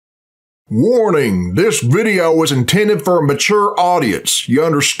Warning, this video is intended for a mature audience. You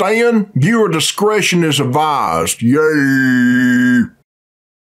understand? Viewer discretion is advised. Yay!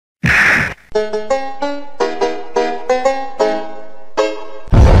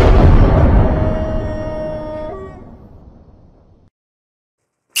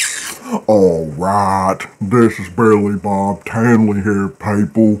 Alright, this is Billy Bob Tanley here,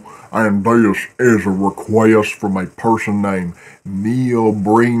 people, and this is a request from a person named Neil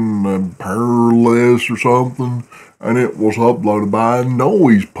Perles or something, and it was uploaded by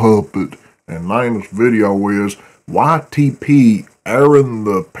NoisePuppet, and the name of this video is YTP Aaron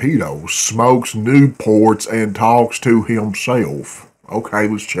the Pedo smokes Newports and talks to himself. Okay,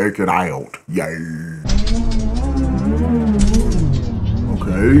 let's check it out. Yay!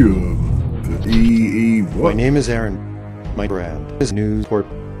 Okay, My name is Aaron. My brand is Newport.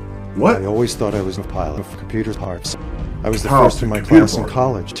 What? I always thought I was a pilot of computer parts. I was the first in my class in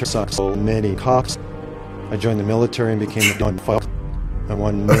college to suck so many cocks. I joined the military and became a gun fuck. I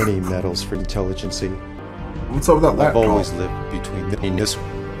won many medals for intelligency. What's up with that laptop? I've always lived between the penis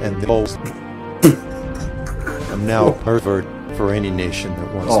and the balls. I'm now a pervert for any nation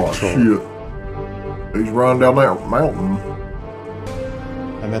that wants control. Shit. He's running down that mountain.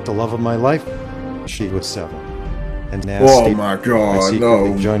 I met the love of my life. She was 7. And now oh my God,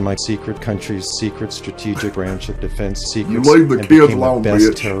 no. Joined my secret country's secret strategic branch of defense secrets. You leave the kids alone, the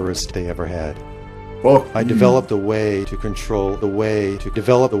best bitch. terrorist they ever had. Fuck I developed a way to control,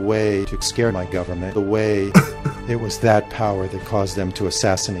 develop a way to scare my government, it was that power that caused them to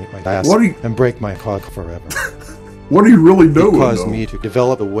assassinate my ass and break my cock forever. What are you really doing? It caused me to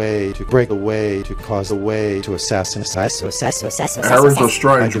develop a way to break a way to cause a way to assassinate. Aaron's a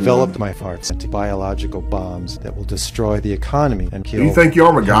strange I developed my farts into biological bombs that will destroy the economy and kill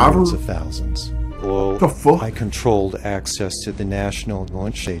hundreds of thousands. Well, the fuck? I controlled access to the National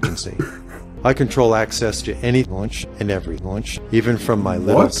Launch Agency. I control access to any launch and every launch, even from my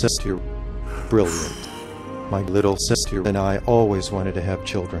little sister. Brilliant. My little sister and I always wanted to have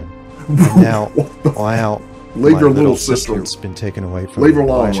children. And now, wow. Leave my your little sister. It's been taken away from Leave her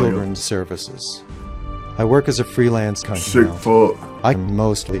alone, children's services. I work as a freelance content. Sick fuck. I'm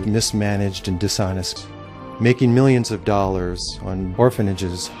mostly mismanaged and dishonest, making millions of dollars on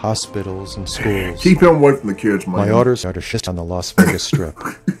orphanages, hospitals, and schools. Keep him away from the kids, man. My orders are to shit on the Las Vegas Strip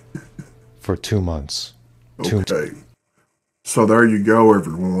for 2 months. Okay. So there you go,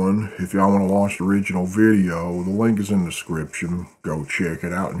 everyone. If y'all want to watch the original video, the link is in the description. Go check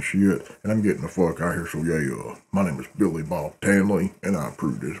it out and shit. And I'm getting the fuck out of here, so yeah. My name is Billy Bob Tanley, and I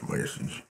approve this message.